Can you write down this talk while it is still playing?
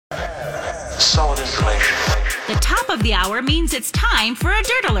solid information. The top of the hour means it's time for a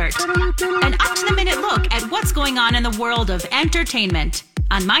Dirt Alert. An up-to-the-minute look at what's going on in the world of entertainment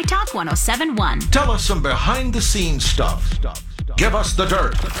on My Talk 107.1. Tell us some behind-the-scenes stuff. Give us the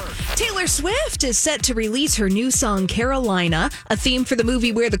dirt. Taylor Swift is set to release her new song, Carolina, a theme for the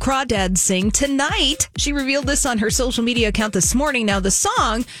movie Where the Crawdads Sing, tonight. She revealed this on her social media account this morning. Now, the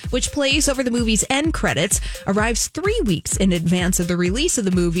song, which plays over the movie's end credits, arrives 3 weeks in advance of the release of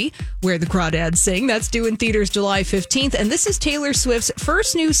the movie Where the Crawdads Sing. That's due in theaters July 15th. And this is Taylor Swift's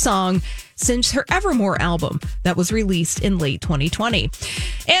first new song since her Evermore album that was released in late 2020.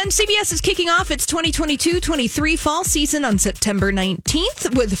 And CBS is kicking off its 2022-23 fall season on September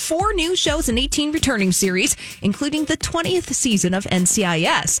 19th with 4 new shows and 18 returning series, including the 20th season of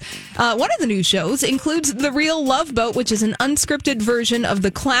NCIS. One of the new shows includes The Real Love Boat, which is an unscripted version of the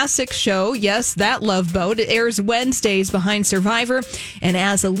classic show. Yes, that Love Boat. It airs Wednesdays behind Survivor and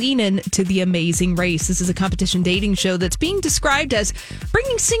as a lean-in to The Amazing Race. This is a competition dating show that's being described as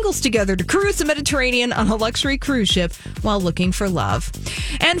bringing singles together to cruise the Mediterranean on a luxury cruise ship while looking for love.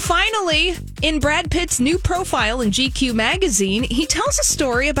 And finally, in Brad Pitt's new profile in GQ magazine, he tells a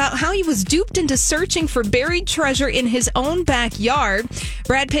story about how he was duped into searching for buried treasure in his own backyard.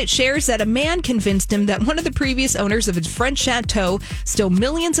 Brad Pitt shares that a man convinced him that one of the previous owners of his French chateau stole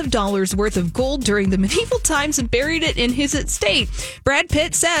millions of dollars worth of gold during the medieval times and buried it in his estate. Brad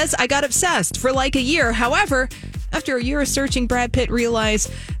Pitt says, "I got obsessed for like a year. However, after a year of searching, Brad Pitt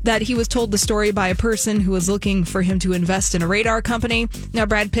realized that he was told the story by a person who was looking for him to invest in a radar company." Now,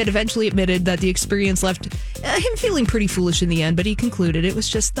 Brad Pitt eventually admitted that the experience left him feeling pretty foolish in the end, but he concluded it was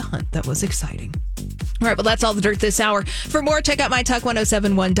just the hunt that was exciting. All right, well, that's all the dirt this hour. For more, check out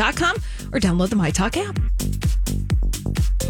mytalk1071.com or download the MyTalk app.